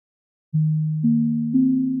On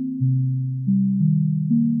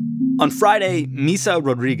Friday, Misa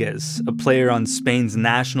Rodriguez, a player on Spain's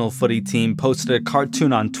national footy team, posted a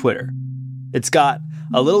cartoon on Twitter. It's got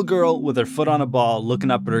a little girl with her foot on a ball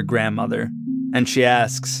looking up at her grandmother, and she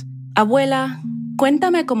asks, Abuela,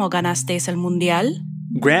 cuéntame cómo ganasteis el mundial.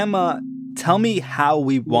 Grandma, tell me how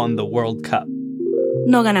we won the World Cup.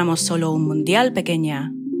 No ganamos solo un mundial, pequeña.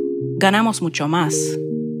 Ganamos mucho más.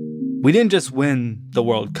 We didn't just win the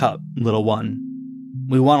World Cup, little one.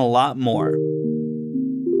 We won a lot more.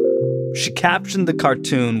 She captioned the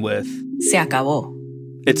cartoon with, Se acabó.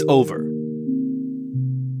 It's over.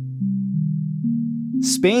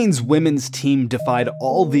 Spain's women's team defied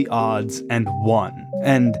all the odds and won,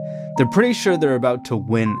 and they're pretty sure they're about to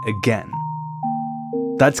win again.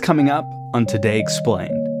 That's coming up on Today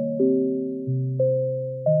Explained.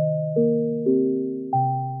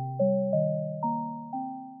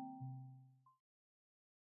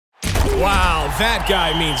 Wow, that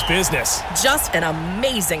guy means business. Just an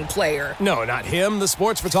amazing player. No, not him, the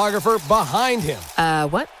sports photographer behind him.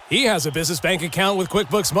 What? He has a business bank account with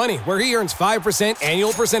QuickBooks Money where he earns 5%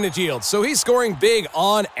 annual percentage yield, so he's scoring big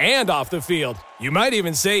on and off the field. You might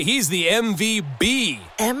even say he's the MVB.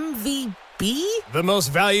 MVP? The most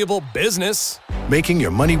valuable business. Making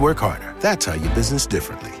your money work harder. That's how you business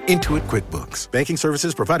differently. Intuit QuickBooks. Banking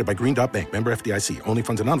services provided by Green Dot Bank. Member FDIC. Only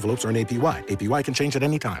funds and envelopes earn APY. APY can change at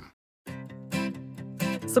any time.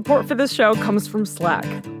 Support for this show comes from Slack.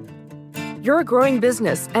 You're a growing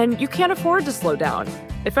business, and you can't afford to slow down.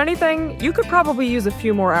 If anything, you could probably use a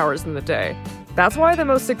few more hours in the day. That's why the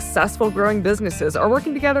most successful growing businesses are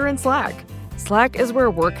working together in Slack. Slack is where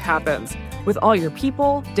work happens, with all your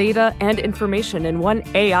people, data, and information in one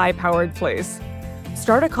AI-powered place.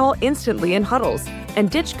 Start a call instantly in huddles and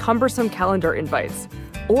ditch cumbersome calendar invites.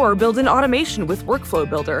 Or build an automation with Workflow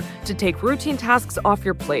Builder to take routine tasks off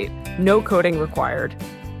your plate. No coding required.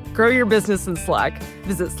 Grow your business in Slack.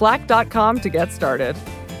 Visit slack.com to get started.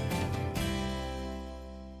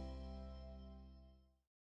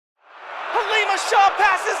 Halima Shaw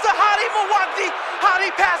passes to Hadi Mawakdi.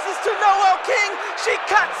 Hadi passes to Noel King. She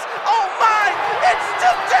cuts. Oh my! It's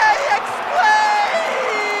Today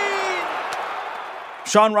Explained!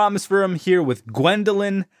 Sean Rameswaram here with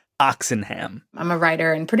Gwendolyn Oxenham. I'm a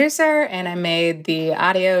writer and producer, and I made the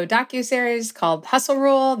audio docuseries called Hustle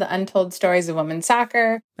Rule, The Untold Stories of Women's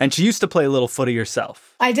Soccer. And she used to play a little footy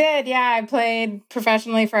herself. I did, yeah. I played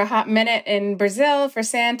professionally for a hot minute in Brazil for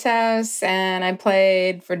Santos, and I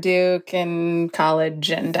played for Duke in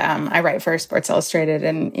college, and I write for Sports Illustrated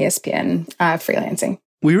and ESPN, freelancing.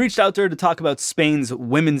 We reached out to her to talk about Spain's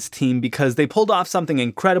women's team because they pulled off something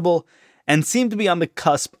incredible and seemed to be on the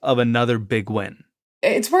cusp of another big win.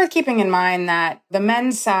 It's worth keeping in mind that the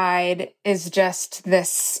men's side is just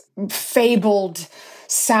this fabled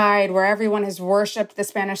side where everyone has worshipped the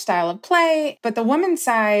Spanish style of play, but the women's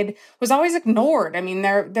side was always ignored. I mean,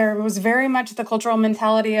 there was very much the cultural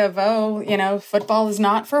mentality of, football is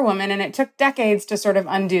not for women, and it took decades to sort of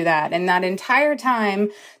undo that. And that entire time,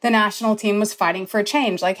 the national team was fighting for a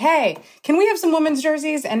change. Like, hey, can we have some women's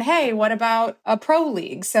jerseys? And hey, what about a pro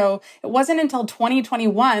league? So it wasn't until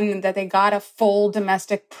 2021 that they got a full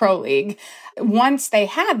domestic pro league. Once they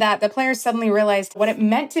had that, the players suddenly realized what it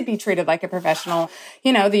meant to be treated like a professional.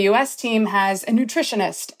 The U.S. team has a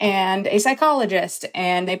nutritionist and a psychologist,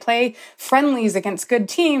 and they play friendlies against good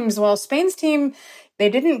teams. Well, Spain's team, they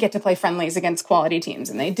didn't get to play friendlies against quality teams,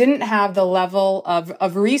 and they didn't have the level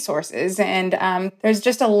of resources. And there's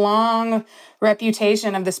just a long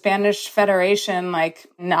reputation of the Spanish Federation,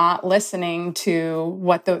 not listening to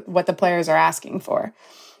what the players are asking for.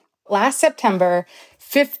 Last September,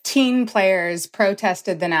 15 players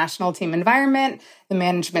protested the national team environment, the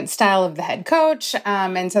management style of the head coach.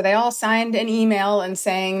 And so they all signed an email and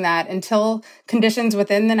saying that until conditions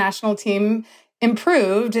within the national team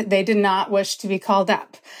improved, they did not wish to be called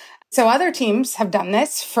up. So other teams have done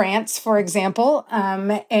this, France, for example,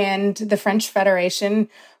 and the French Federation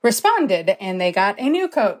responded and they got a new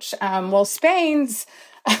coach. Spain's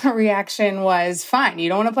reaction was, fine, you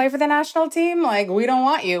don't want to play for the national team? We don't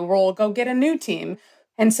want you. We'll go get a new team.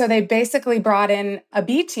 And so they basically brought in a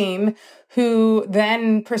B team who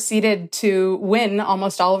then proceeded to win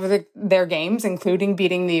almost all of their games, including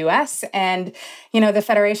beating the U.S. And, the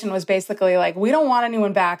Federation was basically like, we don't want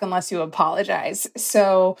anyone back unless you apologize.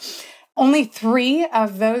 So only 3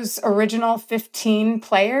 of those original 15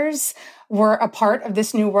 players were a part of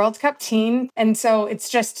this new World Cup team. And so it's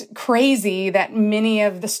just crazy that many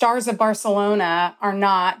of the stars of Barcelona are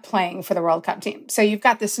not playing for the World Cup team. So you've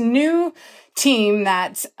got this new team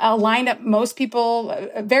that's lined up most people,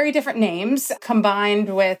 very different names,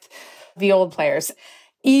 combined with the old players.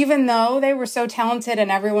 even though they were so talented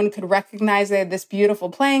and everyone could recognize they had this beautiful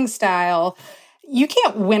playing style, you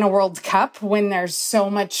can't win a World Cup when there's so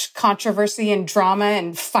much controversy and drama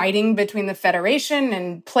and fighting between the federation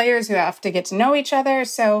and players who have to get to know each other.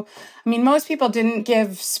 So, I mean, most people didn't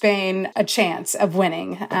give Spain a chance of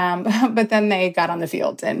winning, but then they got on the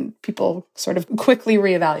field and people sort of quickly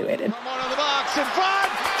reevaluated. Carmona in the box, in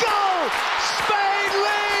front, goal! Spain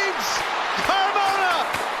leads! Carmona!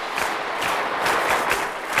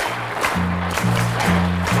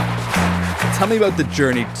 Tell me about the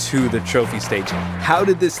journey to the trophy stage. How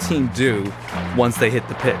did this team do once they hit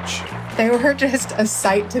the pitch? They were just a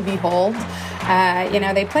sight to behold.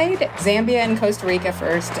 They played Zambia and Costa Rica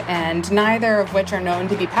first, and neither of which are known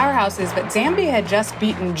to be powerhouses, but Zambia had just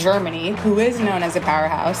beaten Germany, who is known as a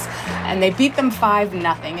powerhouse, and they beat them 5-0,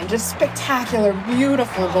 and just spectacular,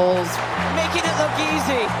 beautiful goals. Making it look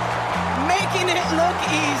easy. Making it look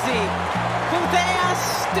easy.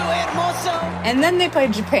 Puteas to Hermoso. And then they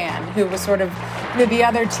played Japan, who was sort of the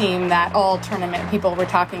other team that all tournament people were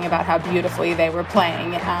talking about how beautifully they were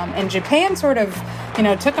playing. And Japan sort of,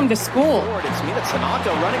 took them to school. It's Mina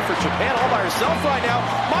Tanaka running for Japan all by herself right now.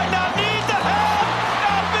 Might not need the help.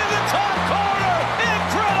 Up in the top corner.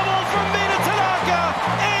 Incredible from Mina Tanaka.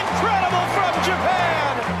 Incredible from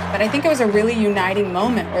Japan. But I think it was a really uniting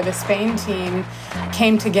moment where the Spain team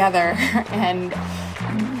came together and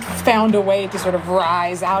found a way to sort of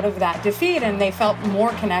rise out of that defeat, and they felt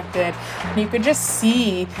more connected. You could just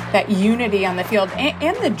see that unity on the field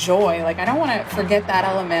and the joy. Like, I don't want to forget that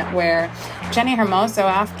element where Jenni Hermoso,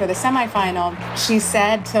 after the semifinal, she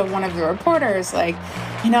said to one of the reporters, like,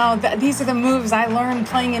 these are the moves I learned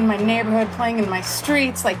playing in my neighborhood, playing in my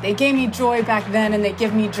streets. Like, they gave me joy back then and they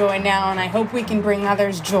give me joy now, and I hope we can bring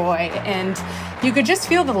others joy. And you could just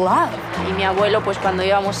feel the love. Y mi abuelo, pues cuando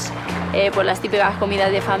íbamos por las típicas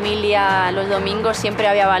comidas de familia los domingos siempre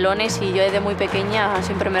había balones y yo desde muy pequeña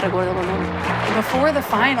siempre me recuerdo con él. Before the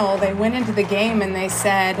final, they went into the game and they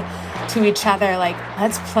said to each other, like,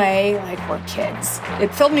 let's play like we're kids.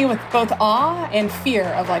 It filled me with both awe and fear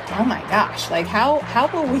of like, oh my gosh, like how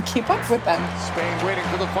will we keep up with them? Spain waiting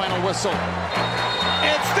for the final whistle.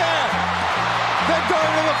 It's there. They're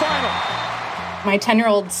going to the final. My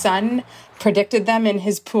 10-year-old son predicted them in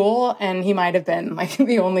his pool, and he might have been like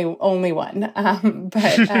the only one.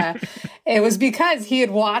 But it was because he had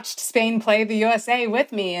watched Spain play the USA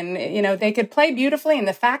with me, and they could play beautifully, and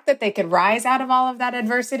the fact that they could rise out of all of that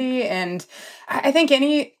adversity. And I think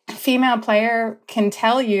any female player can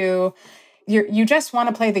tell you you just want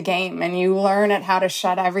to play the game, and you learn how to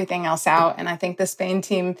shut everything else out. And I think the Spain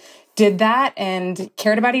team did that and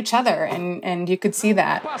cared about each other, and you could see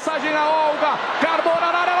that.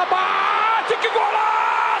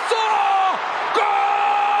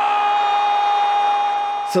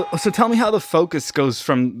 So tell me how the focus goes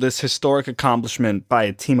from this historic accomplishment by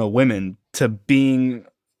a team of women to being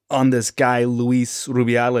on this guy, Luis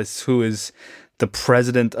Rubiales, who is the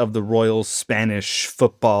president of the Royal Spanish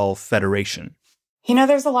Football Federation.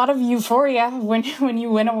 There's a lot of euphoria when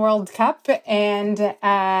you win a World Cup, and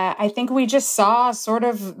I think we just saw sort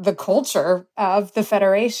of the culture of the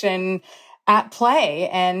federation at play,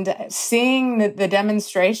 and seeing the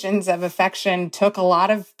demonstrations of affection took a lot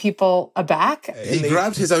of people aback. He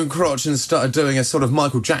grabbed his own crotch and started doing a sort of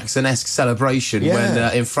Michael Jackson-esque celebration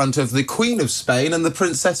when in front of the Queen of Spain and the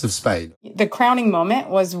Princess of Spain. The crowning moment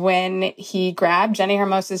was when he grabbed Jenni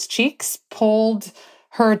Hermoso's cheeks, pulled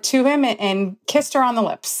her to him and kissed her on the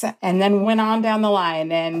lips, and then went on down the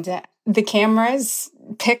line. And the cameras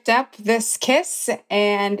picked up this kiss,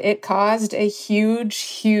 and it caused a huge,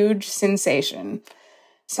 huge sensation.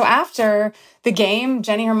 So after the game,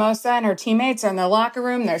 Jenni Hermoso and her teammates are in their locker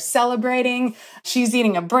room. They're celebrating. She's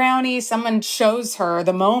eating a brownie. Someone shows her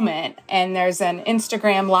the moment, and there's an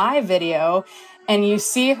Instagram live video, and you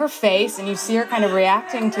see her face, and you see her kind of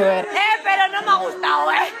reacting to it.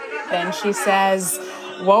 And she says,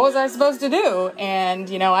 what was I supposed to do? And,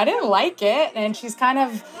 I didn't like it. And she's kind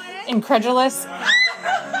of incredulous.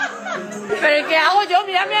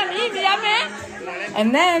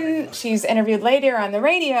 And then she's interviewed later on the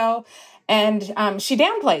radio, and she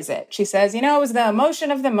downplays it. She says, it was the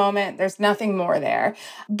emotion of the moment. There's nothing more there.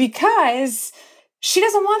 Because she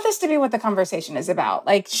doesn't want this to be what the conversation is about.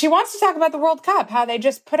 Like, she wants to talk about the World Cup, how they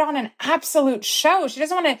just put on an absolute show. She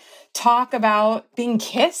doesn't want to talk about being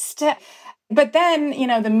kissed. But then,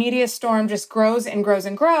 the media storm just grows and grows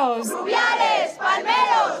and grows. Rubiales,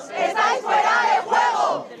 Palmeros, estáis fuera de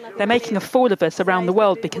juego. They're making a fool of us around the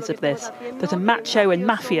world because of this. That a macho and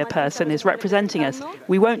mafia person is representing us.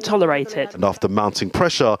 We won't tolerate it. And after mounting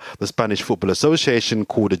pressure, the Spanish Football Association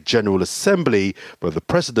called a General Assembly where the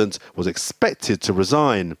president was expected to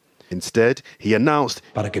resign. Instead, he announced,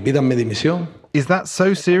 "Is that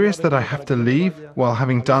so serious that I have to leave while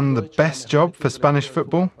having done the best job for Spanish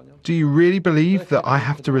football? Do you really believe that I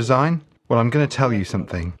have to resign? Well, I'm going to tell you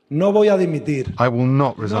something. I will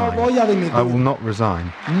not resign. I will not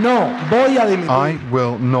resign. I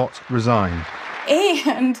will not resign."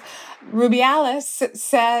 And Rubiales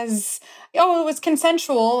says, "Oh, it was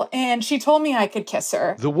consensual, and she told me I could kiss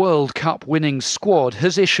her." The World Cup winning squad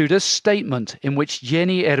has issued a statement in which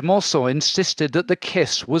Jenny Hermoso insisted that the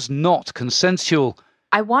kiss was not consensual.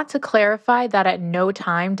 "I want to clarify that at no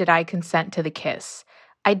time did I consent to the kiss.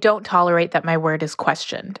 I don't tolerate that my word is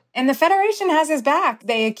questioned." And the Federation has his back.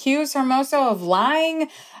 They accuse Hermoso of lying,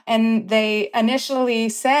 and they initially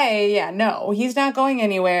say, yeah, no, he's not going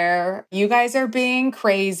anywhere. You guys are being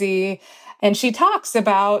crazy. And she talks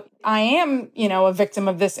about, I am, a victim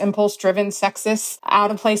of this impulse-driven, sexist,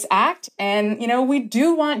 out-of-place act. And, we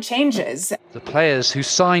do want changes. The players who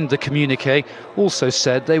signed the communique also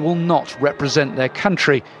said they will not represent their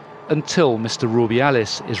country until Mr.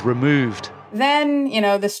 Rubiales is removed. Then,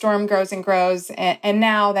 the storm grows and grows, and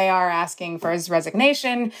now they are asking for his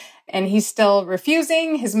resignation, and he's still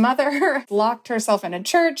refusing. His mother locked herself in a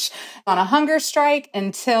church on a hunger strike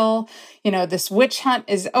until, this witch hunt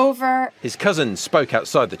is over. His cousin spoke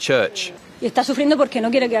outside the church.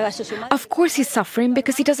 Of course he's suffering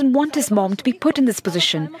because he doesn't want his mom to be put in this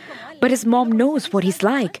position. But his mom knows what he's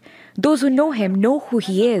like. Those who know him know who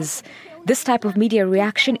he is. This type of media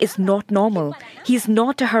reaction is not normal. He's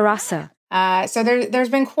not a harasser. So there's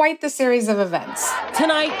been quite the series of events.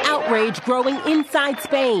 Tonight, outrage growing inside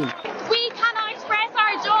Spain. We cannot express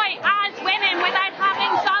our joy as women without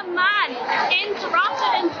having some man interrupt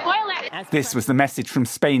it and spoil it. This was the message from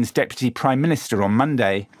Spain's Deputy Prime Minister on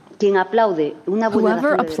Monday.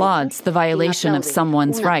 Whoever applauds the violation of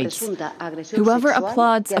someone's rights, whoever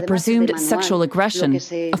applauds a presumed sexual aggression,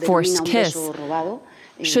 a forced kiss,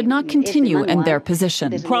 should not continue in their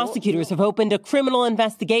position. Prosecutors have opened a criminal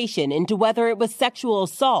investigation into whether it was sexual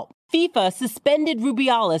assault. FIFA suspended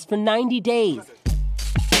Rubiales for 90 days.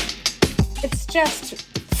 It's just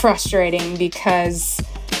frustrating because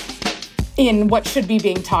in what should be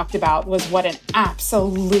being talked about was what an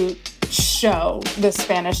absolute show the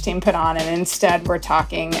Spanish team put on, and instead we're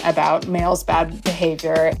talking about males' bad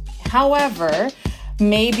behavior. However,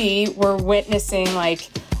 maybe we're witnessing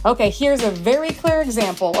okay, here's a very clear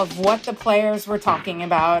example of what the players were talking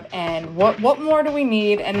about and what more do we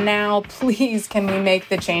need, and now please can we make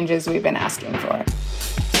the changes we've been asking for.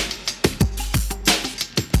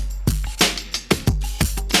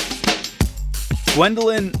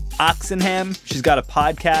 Gwendolyn Oxenham, she's got a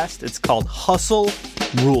podcast. It's called Hustle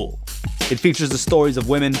Rule. It features the stories of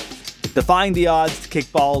women defying the odds to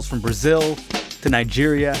kick balls from Brazil to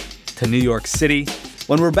Nigeria to New York City.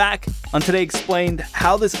 When we're back on Today Explained,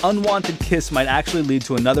 how this unwanted kiss might actually lead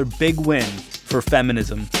to another big win for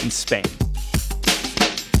feminism in Spain.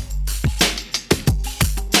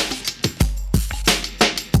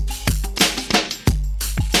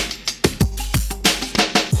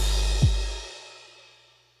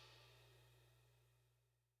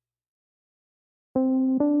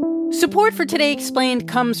 Support for Today Explained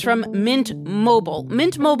comes from Mint Mobile.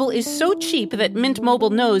 Mint Mobile is so cheap that Mint Mobile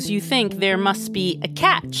knows you think there must be a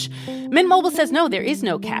catch. Mint Mobile says no, there is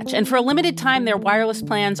no catch. And for a limited time, their wireless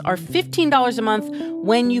plans are $15 a month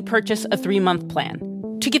when you purchase a 3-month plan.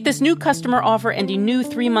 To get this new customer offer and a new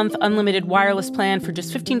 3-month unlimited wireless plan for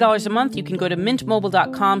just $15 a month, you can go to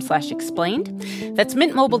mintmobile.com/explained. That's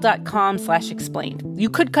mintmobile.com/explained.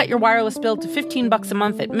 You could cut your wireless bill to $15 a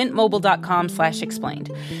month at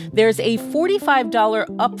mintmobile.com/explained. There's a $45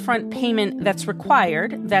 upfront payment that's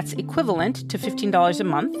required. That's equivalent to $15 a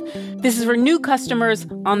month. This is for new customers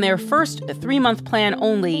on their first 3-month plan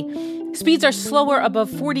only. Speeds are slower above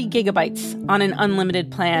 40 gigabytes on an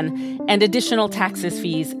unlimited plan, and additional taxes,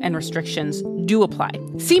 fees, and restrictions do apply.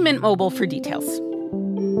 See Mint Mobile for details.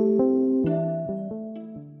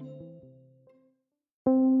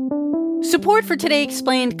 Support for Today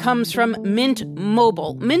Explained comes from Mint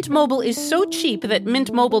Mobile. Mint Mobile is so cheap that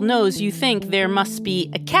Mint Mobile knows you think there must be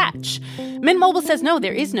a catch. Mint Mobile says no,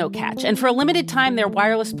 there is no catch. And for a limited time, their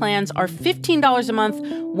wireless plans are $15 a month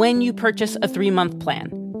when you purchase a 3-month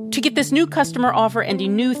plan. To get this new customer offer and a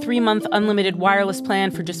new 3-month unlimited wireless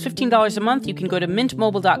plan for just $15 a month, you can go to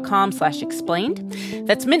mintmobile.com/explained.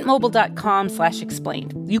 That's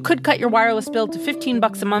mintmobile.com/explained. You could cut your wireless bill to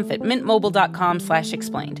 $15 a month at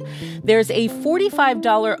mintmobile.com/explained. There's a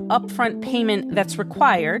 $45 upfront payment that's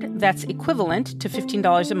required. That's equivalent to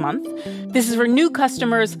 $15 a month. This is for new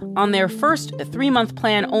customers on their first 3-month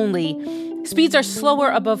plan only. Speeds are slower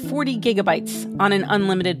above 40 gigabytes on an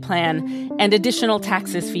unlimited plan, and additional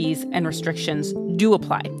taxes, fees, and restrictions do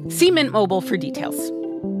apply. See Mint Mobile for details.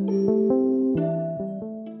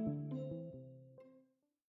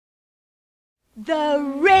 The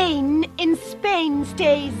rain in Spain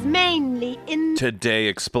stays mainly in... Today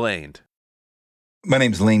Explained. My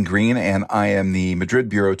name's Lane Green, and I am the Madrid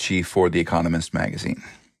bureau chief for The Economist magazine.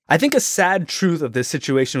 I think a sad truth of this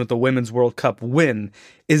situation with the Women's World Cup win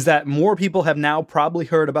is that more people have now probably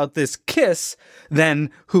heard about this kiss than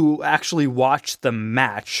who actually watched the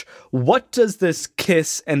match. What does this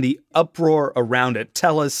kiss and the uproar around it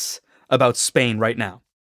tell us about Spain right now?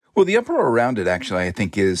 Well, the uproar around it, actually, I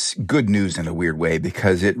think is good news in a weird way,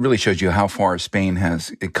 because it really shows you how far Spain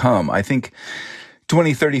has come. I think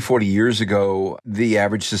 20, 30, 40 years ago, the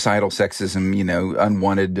average societal sexism,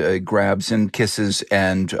 unwanted grabs and kisses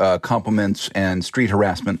and compliments and street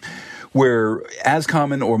harassment were as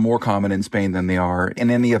common or more common in Spain than they are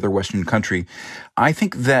in any other Western country. I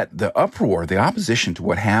think that the uproar, the opposition to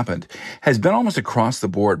what happened, has been almost across the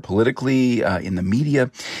board, politically, in the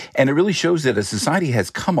media, and it really shows that a society has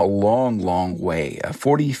come a long, long way.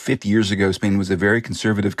 40, 50 years ago, Spain was a very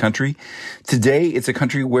conservative country. Today, it's a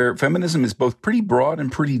country where feminism is both pretty broad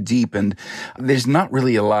and pretty deep, and there's not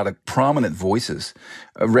really a lot of prominent voices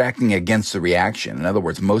reacting against the reaction. In other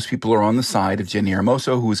words, most people are on the side of Jenny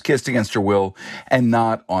Hermoso, who was kissed against her will, and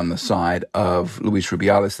not on the side of Luis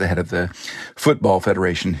Rubiales, the head of the Football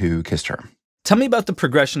Federation, who kissed her. Tell me about the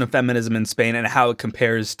progression of feminism in Spain and how it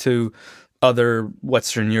compares to other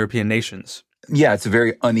Western European nations. Yeah, it's a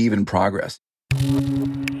very uneven progress.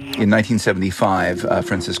 In 1975,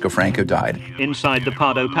 Francisco Franco died. Inside the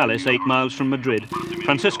Pardo Palace, 8 miles from Madrid,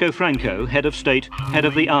 Francisco Franco, head of state, head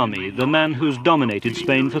of the army, the man who's dominated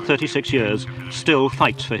Spain for 36 years, still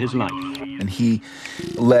fights for his life. And he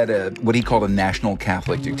led what he called a national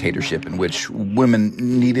Catholic dictatorship, in which women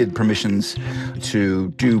needed permissions to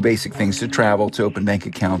do basic things, to travel, to open bank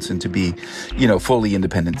accounts, and to be, fully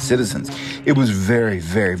independent citizens. It was very,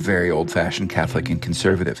 very, very old-fashioned Catholic and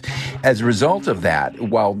conservative. As a result of that,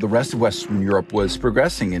 while the rest of Western Europe was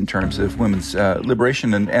progressing in terms of women's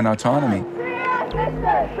liberation and autonomy, Free our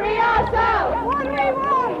sisters! Free ourselves! What do we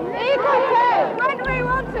want? Equal pay! When do we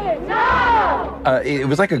want it? Now! It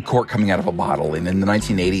was like a cork coming out of a bottle. And in the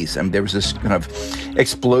 1980s, there was this kind of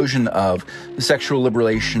explosion of sexual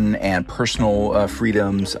liberation and personal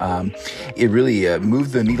freedoms. It really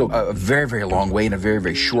moved the needle a very, very long way in a very,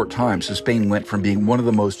 very short time. So Spain went from being one of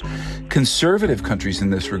the most conservative countries in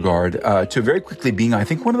this regard to very quickly being, I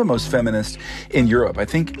think, one of the most feminist in Europe. I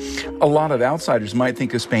think a lot of outsiders might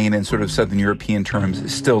think of Spain in sort of Southern European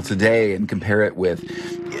terms still today and compare it with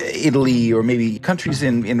Italy or maybe countries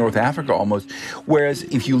in North Africa almost. Whereas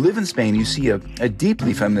if you live in Spain, you see a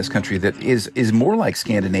deeply feminist country that is more like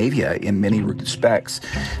Scandinavia in many respects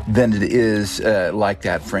than it is like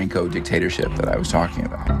that Franco dictatorship that I was talking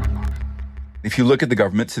about. If you look at the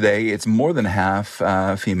government today, it's more than half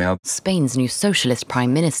female. Spain's new socialist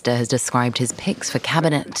prime minister has described his picks for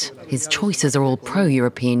cabinet. His choices are all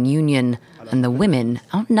pro-European Union, and the women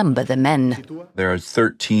outnumber the men. There are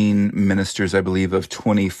 13 ministers, I believe, of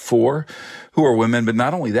 24 who are women. But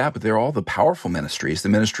not only that, but they're all the powerful ministries, the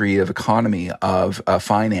Ministry of Economy, of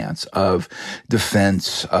Finance, of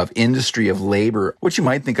Defense, of Industry, of Labor, what you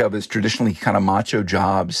might think of as traditionally kind of macho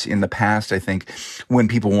jobs. In the past, I think, when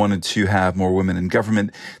people wanted to have more women in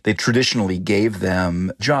government, they traditionally gave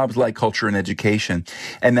them jobs like culture and education.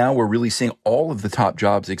 And now we're really seeing all of the top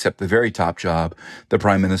jobs, except the very top job, the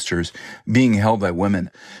prime ministers, being held by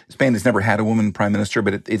women. Spain has never had a woman prime minister,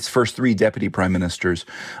 but its first 3 deputy prime ministers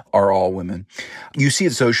are all women. You see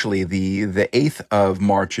it socially. The 8th of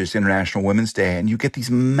March is International Women's Day, and you get these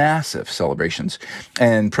massive celebrations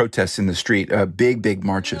and protests in the street, big, big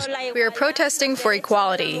marches. We are protesting for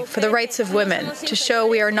equality, for the rights of women, to show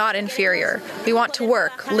we are not inferior. We want to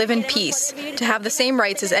work, live in peace, to to have the same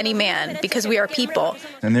rights as any man because we are people.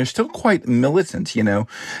 And they're still quite militant, you know.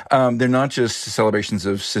 They're not just celebrations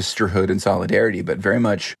of sisterhood and solidarity, but very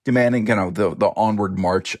much demanding, you know, the onward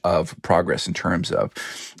march of progress in terms of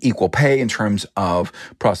equal pay, in terms of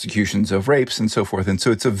prosecutions of rapes and so forth. And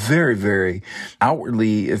so it's a very, very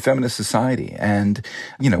outwardly feminist society. And,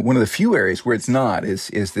 you know, one of the few areas where it's not is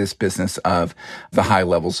this business of the high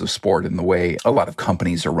levels of sport and the way a lot of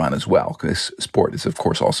companies are run as well, because sport is, of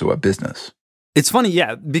course, also a business. It's funny,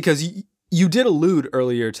 yeah, because you did allude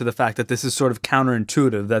earlier to the fact that this is sort of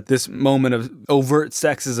counterintuitive, that this moment of overt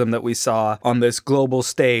sexism that we saw on this global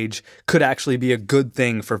stage could actually be a good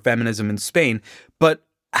thing for feminism in Spain. But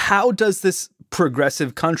how does this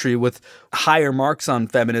progressive country with higher marks on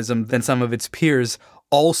feminism than some of its peers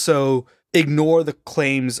also ignore the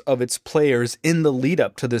claims of its players in the lead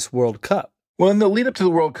up to this World Cup? Well, in the lead up to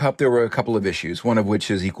the World Cup, there were a couple of issues, one of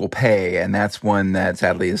which is equal pay, and that's one that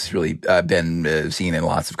sadly has really been seen in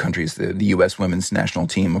lots of countries. The U.S. women's national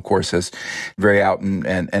team, of course, is very out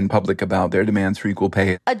and public about their demands for equal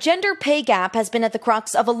pay. A gender pay gap has been at the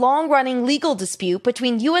crux of a long-running legal dispute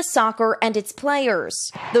between U.S. soccer and its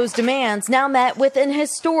players. Those demands now met with an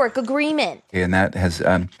historic agreement. And that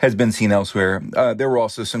has been seen elsewhere. There were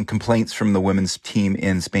also some complaints from the women's team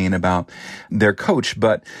in Spain about their coach,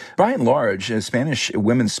 but by and large, Spanish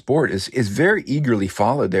women's sport is very eagerly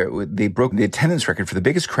followed. They broke the attendance record for the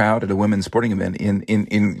biggest crowd at a women's sporting event in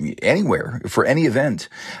anywhere, for any event,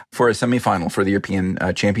 for a semifinal for the European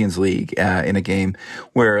Champions League in a game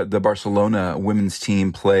where the Barcelona women's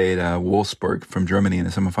team played Wolfsburg from Germany in a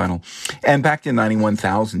semifinal and packed in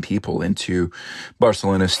 91,000 people into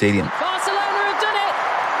Barcelona Stadium. Barcelona have done it!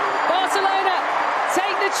 Barcelona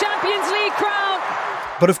take the Champions League crown!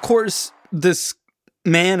 But of course, this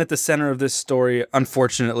man at the center of this story,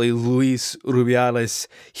 unfortunately, Luis Rubiales,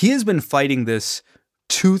 he has been fighting this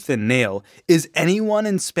tooth and nail. Is anyone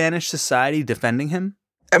in Spanish society defending him?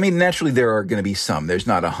 I mean, naturally, there are going to be some. There's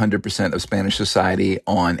not 100% of Spanish society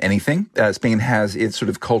on anything. Spain has its sort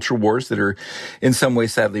of culture wars that are in some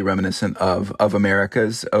ways sadly reminiscent of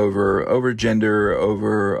America's over gender,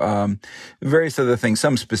 over various other things,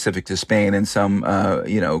 some specific to Spain and some,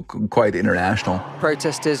 quite international.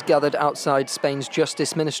 Protesters gathered outside Spain's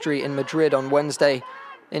Justice Ministry in Madrid on Wednesday,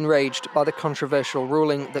 enraged by the controversial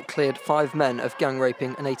ruling that cleared 5 men of gang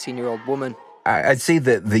raping an 18-year-old woman. I'd say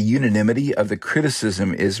that the unanimity of the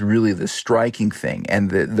criticism is really the striking thing,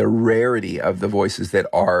 and the rarity of the voices that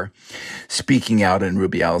are speaking out in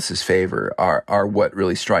Rubiales' favor are what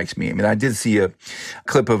really strikes me. I mean, I did see a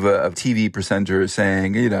clip of a TV presenter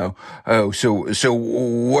saying, so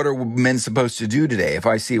what are men supposed to do today? If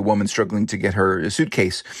I see a woman struggling to get her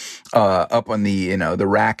suitcase up on the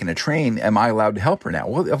rack in a train, am I allowed to help her now?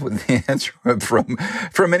 Well, the answer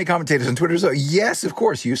from many commentators on Twitter is, yes, of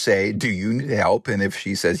course. You say, do you need help? And if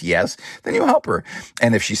she says yes, then you help her.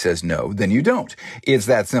 And if she says no, then you don't. It's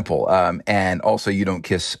that simple. And also, you don't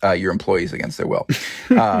kiss your employees against their will.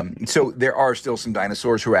 So there are still some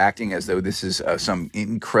dinosaurs who are acting as though this is some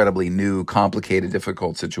incredibly new, complicated,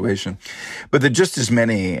 difficult situation. But there are just as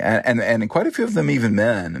many, and quite a few of them, even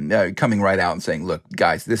men, coming right out and saying, look,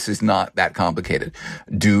 guys, this is not that complicated.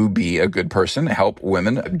 Do be a good person. Help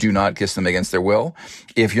women. Do not kiss them against their will.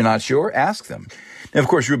 If you're not sure, ask them. And of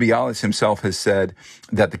course, Rubiales himself has said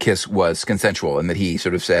that the kiss was consensual and that he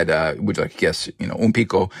sort of said, would you like a kiss? Un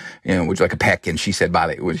pico, would you like a peck? And she said,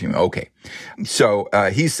 vale, okay. So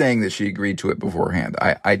he's saying that she agreed to it beforehand.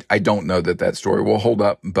 I don't know that story will hold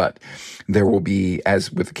up, but there will be, as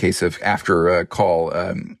with the case of after a call,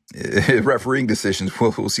 refereeing decisions,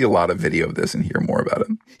 we'll see a lot of video of this and hear more about it.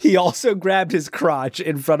 He also grabbed his crotch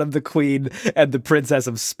in front of the Queen and the Princess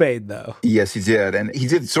of Spain, though. Yes, he did. And he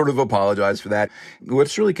did sort of apologize for that.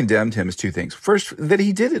 What's really condemned him is 2 things. First, that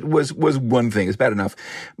he did it was one thing. It's bad enough.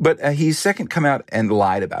 But he second come out and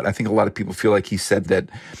lied about it. I think a lot of people feel like he said that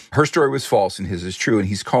her story was false and his is true. And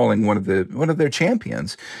he's calling one of their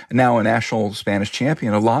champions, now a national Spanish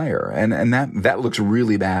champion, a liar. And that looks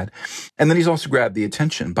really bad. And then he's also grabbed the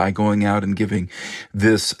attention by going out and giving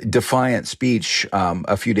this defiant speech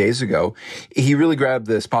a few days ago. He really grabbed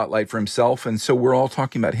the spotlight for himself, and so we're all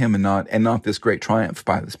talking about him and not this great triumph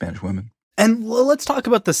by the Spanish women. And let's talk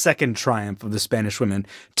about the second triumph of the Spanish women,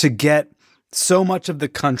 to get so much of the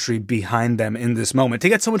country behind them in this moment, to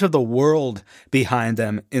get so much of the world behind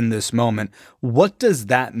them in this moment. What does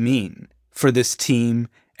that mean for this team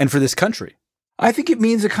and for this country? I think it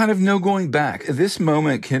means a kind of no going back. This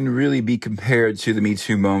moment can really be compared to the Me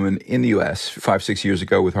Too moment in the U.S. 5-6 years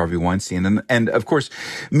ago with Harvey Weinstein. And of course,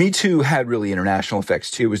 Me Too had really international effects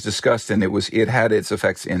too. It was discussed, and it had its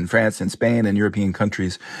effects in France and Spain and European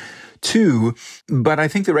countries too. But I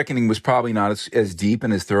think the reckoning was probably not as deep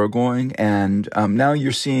and as thoroughgoing. And now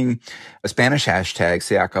you're seeing a Spanish hashtag,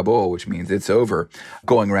 se acabó, which means it's over,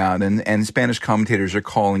 going around. And Spanish commentators are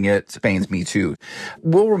calling it Spain's Me Too.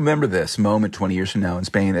 We'll remember this moment 20 years from now in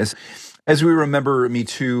Spain as we remember Me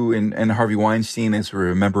Too and Harvey Weinstein, as we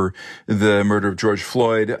remember the murder of George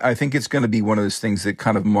Floyd. I think it's going to be one of those things that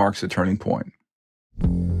kind of marks a turning point.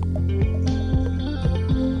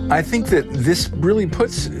 I think that this really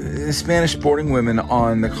puts Spanish sporting women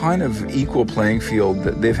on the kind of equal playing field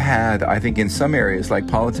that they've had, I think, in some areas like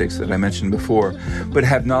politics that I mentioned before, but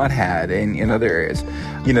have not had in other areas.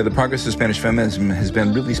 You know, the progress of Spanish feminism has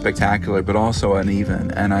been really spectacular, but also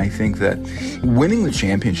uneven. And I think that winning the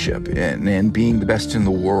championship and being the best in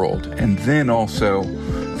the world, and then also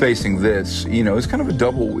facing this, you know, it's kind of a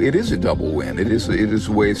double win. It is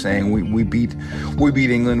a way of saying we beat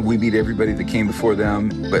England, we beat everybody that came before them,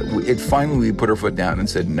 but finally we put our foot down and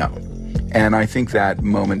said no. And I think that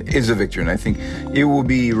moment is a victory, and I think it will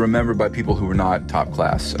be remembered by people who are not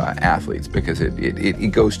top-class athletes, because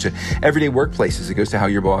it goes to everyday workplaces. It goes to how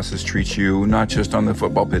your bosses treat you, not just on the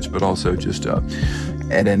football pitch, but also just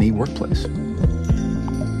at any workplace.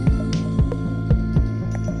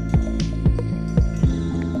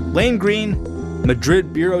 Lane Green,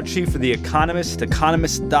 Madrid bureau chief for The Economist,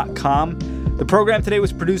 economist.com. The program today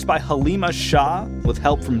was produced by Halima Shah with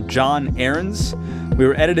help from John Aarons. We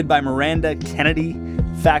were edited by Miranda Kennedy,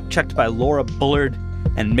 fact-checked by Laura Bullard,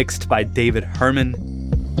 and mixed by David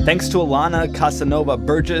Herman. Thanks to Alana Casanova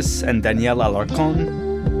Burgess and Daniela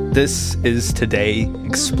Alarcon. This is Today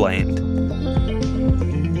Explained.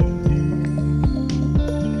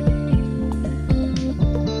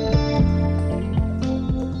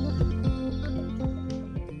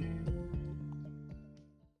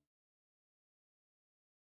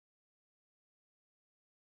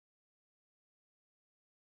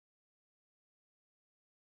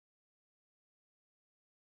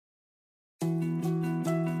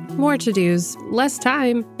 More to-dos, less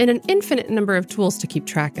time, and an infinite number of tools to keep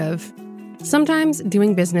track of. Sometimes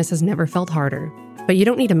doing business has never felt harder, but you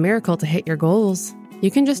don't need a miracle to hit your goals.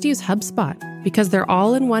 You can just use HubSpot, because their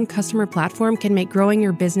all-in-one customer platform can make growing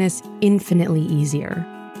your business infinitely easier.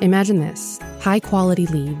 Imagine this: high-quality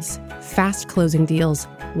leads, fast closing deals,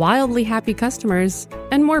 wildly happy customers,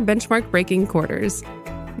 and more benchmark-breaking quarters.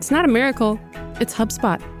 It's not a miracle, it's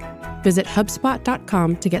HubSpot. Visit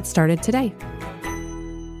HubSpot.com to get started today.